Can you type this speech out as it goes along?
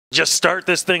Just start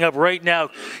this thing up right now,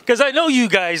 because I know you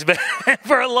guys, man,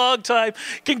 for a long time.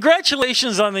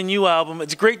 Congratulations on the new album.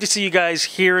 It's great to see you guys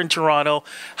here in Toronto.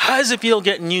 How does it feel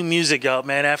getting new music out,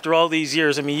 man, after all these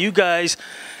years? I mean, you guys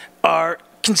are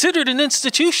considered an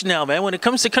institution now, man, when it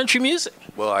comes to country music.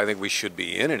 Well, I think we should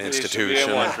be in an institution.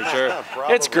 Be in one for sure.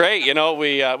 It's great, you know.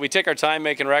 We take our time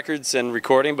making records and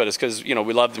recording, but it's because, you know,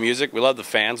 we love the music, we love the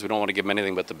fans. We don't want to give them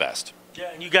anything but the best. Yeah,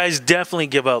 and you guys definitely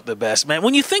give out the best, man.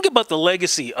 When you think about the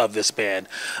legacy of this band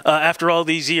after all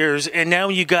these years, and now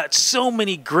you got so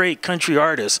many great country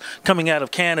artists coming out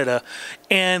of Canada,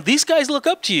 and these guys look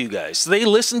up to you guys. They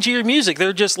listen to your music.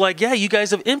 They're just like, yeah, you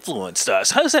guys have influenced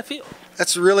us. How does that feel?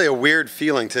 That's really a weird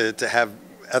feeling to have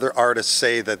other artists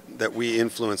say that we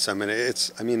influence them, and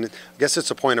I guess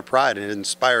it's a point of pride, and it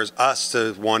inspires us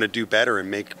to want to do better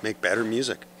and make better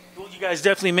music. Well, you guys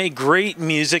definitely make great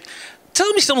music.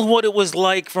 Tell me some of what it was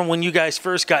like from when you guys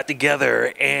first got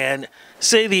together, and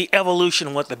say the evolution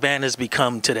of what the band has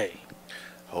become today.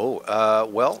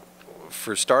 Well,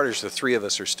 for starters, the three of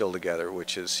us are still together,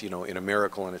 which is, you know, a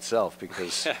miracle in itself,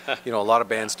 because, you know, a lot of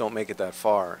bands don't make it that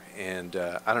far. And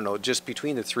I don't know, just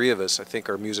between the three of us, I think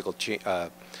our musical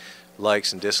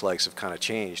likes and dislikes have kind of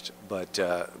changed. But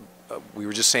we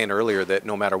were just saying earlier that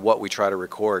no matter what we try to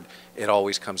record, it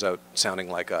always comes out sounding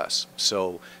like us.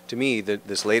 So to me,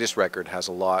 this latest record has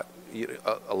a lot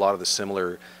of the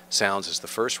similar sounds as the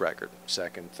first record,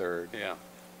 second, third. Yeah.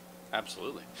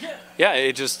 Absolutely. Yeah,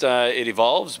 it just it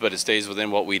evolves, but it stays within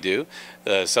what we do.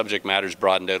 The subject matter's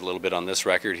broadened out a little bit on this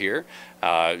record here.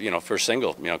 You know, first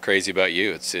single, you know, "Crazy About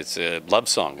You." It's a love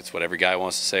song. It's what every guy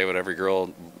wants to say, what every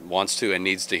girl wants to and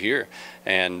needs to hear,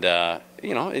 and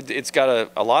you know, it's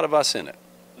got a lot of us in it.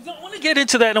 I want to get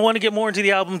into that, and I want to get more into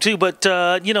the album too. But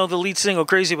you know, the lead single,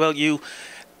 "Crazy About You."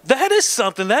 That is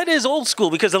something, that is old school,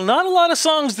 because not a lot of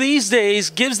songs these days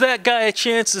gives that guy a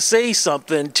chance to say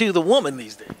something to the woman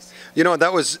these days. You know,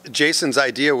 that was Jason's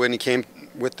idea when he came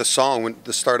with the song,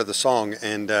 the start of the song,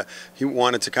 and he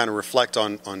wanted to kind of reflect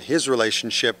on his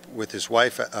relationship with his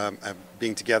wife,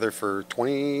 being together for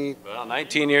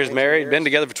 19 years married, been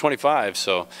together for 25,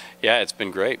 so yeah, it's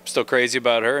been great. Still crazy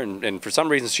about her, and for some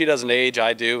reason she doesn't age,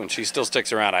 I do, and she still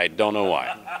sticks around. I don't know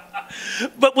why.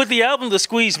 But with the album The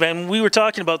Squeeze, man, we were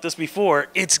talking about this before,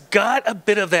 it's got a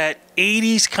bit of that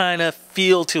 80s kind of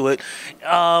feel to it.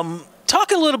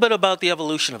 Talk a little bit about the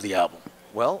evolution of the album.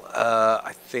 Well,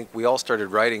 I think we all started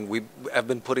writing. We have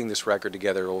been putting this record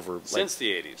together over since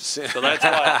the 80s. So that's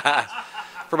why.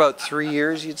 For about 3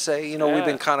 years, you'd say. You know, yeah. We've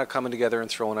been kind of coming together and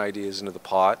throwing ideas into the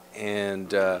pot,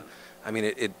 and I mean,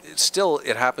 it still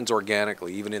happens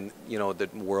organically, even in, you know, the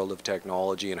world of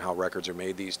technology and how records are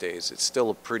made these days. It's still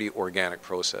a pretty organic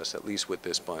process, at least with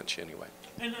this bunch, anyway.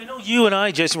 And I know you and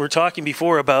I, Jason, were talking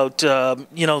before about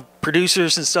you know,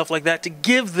 producers and stuff like that to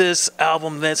give this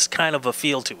album this kind of a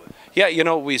feel to it. Yeah, you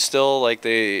know, we still, like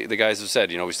the guys have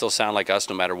said, you know, we still sound like us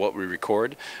no matter what we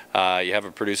record. You have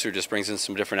a producer who just brings in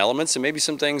some different elements, and maybe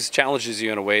some things challenges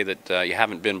you in a way that you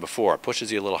haven't been before,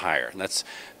 pushes you a little higher, and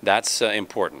that's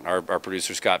important. Our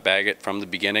producer, Scott Baggett, from the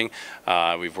beginning,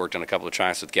 we've worked on a couple of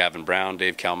tracks with Gavin Brown,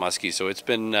 Dave Kalmusky, so it's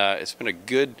been a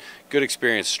good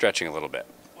experience stretching a little bit.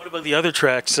 What about the other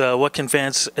tracks? What can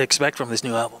fans expect from this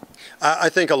new album? I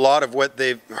think a lot of what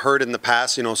they've heard in the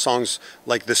past, you know, songs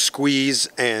like "The Squeeze"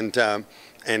 and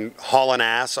 "Haulin'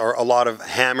 Ass" are a lot of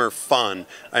hammer fun.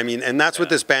 I mean, and that's what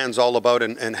this band's all about,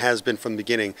 and has been from the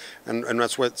beginning. And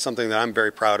that's something that I'm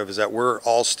very proud of, is that we're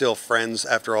all still friends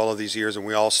after all of these years, and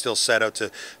we all still set out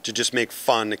to just make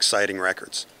fun, exciting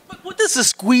records. What does the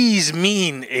squeeze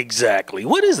mean exactly?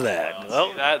 What is that?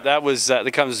 Well,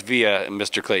 that comes via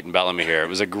Mr. Clayton Bellamy here. It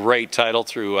was a great title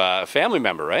through a family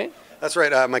member, right? That's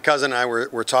right. My cousin and I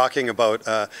were talking about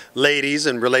ladies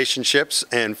and relationships,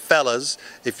 and fellas,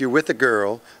 if you're with a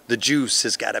girl, the juice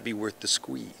has got to be worth the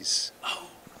squeeze.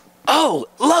 Oh,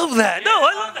 love that. No,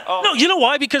 I love that. No, you know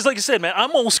why? Because like I said, man,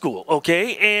 I'm old school,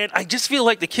 okay? And I just feel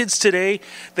like the kids today,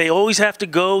 they always have to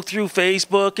go through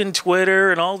Facebook and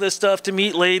Twitter and all this stuff to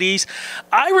meet ladies.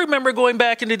 I remember going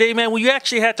back in the day, man, when you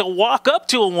actually had to walk up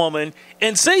to a woman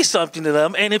and say something to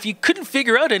them, and if you couldn't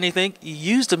figure out anything, you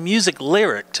used a music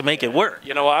lyric to make it work.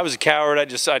 You know, I was a coward. I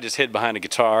just hid behind a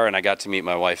guitar, and I got to meet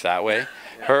my wife that way.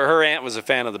 Her aunt was a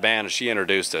fan of the band, and she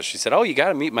introduced us. She said, "Oh, you got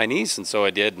to meet my niece," and so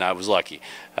I did, and I was lucky.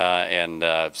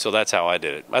 So that's how I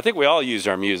did it. I think we all used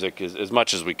our music as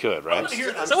much as we could, right?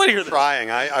 I'm trying.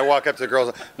 I walk up to the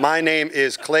girls. My name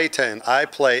is Clayton. I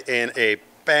play in a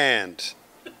band.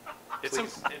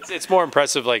 It's more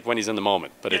impressive, like when he's in the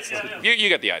moment, but you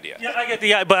get the idea. Yeah, I get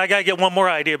the idea, but I got to get one more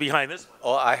idea behind this one.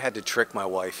 Oh, I had to trick my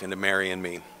wife into marrying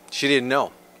me. She didn't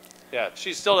know. Yeah,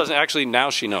 she still doesn't. Actually, now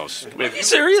she knows. Are you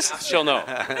serious? She'll know.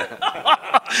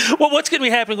 Well, what's going to be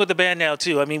happening with the band now,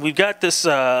 too? I mean, we've got this,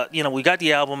 we got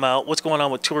the album out. What's going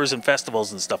on with tours and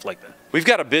festivals and stuff like that? We've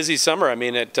got a busy summer. I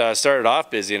mean, it started off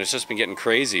busy, and it's just been getting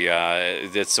crazy.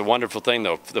 It's a wonderful thing,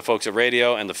 though. The folks at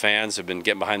radio and the fans have been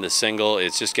getting behind the single.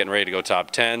 It's just getting ready to go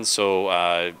top 10, so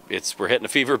we're hitting a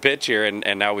fever pitch here,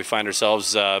 and now we find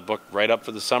ourselves booked right up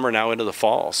for the summer, now into the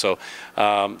fall. So,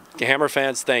 Hammer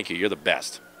fans, thank you. You're the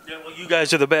best. Yeah, well, you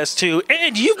guys are the best, too.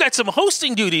 And you've got some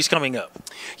hosting duties coming up.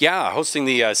 Yeah, hosting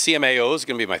the CMAO is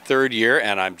going to be my 3rd year,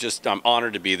 and I'm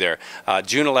honored to be there.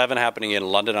 June 11 happening in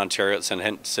London, Ontario at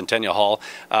Centennial Hall.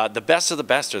 The best of the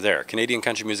best are there. Canadian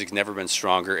country music's never been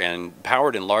stronger, and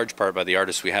powered in large part by the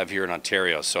artists we have here in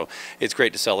Ontario. So it's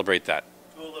great to celebrate that.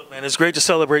 Man, it's great to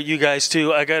celebrate you guys,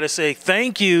 too. I got to say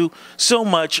thank you so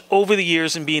much over the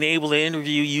years and being able to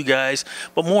interview you guys.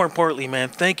 But more importantly, man,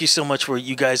 thank you so much for what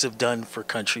you guys have done for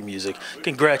country music.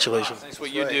 Congratulations. Thanks for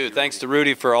what you do. Thanks to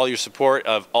Rudy for all your support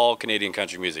of all Canadian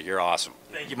country music. You're awesome.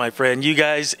 Thank you, my friend. You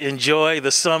guys enjoy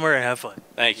the summer and have fun.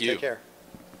 Thank you. Take care.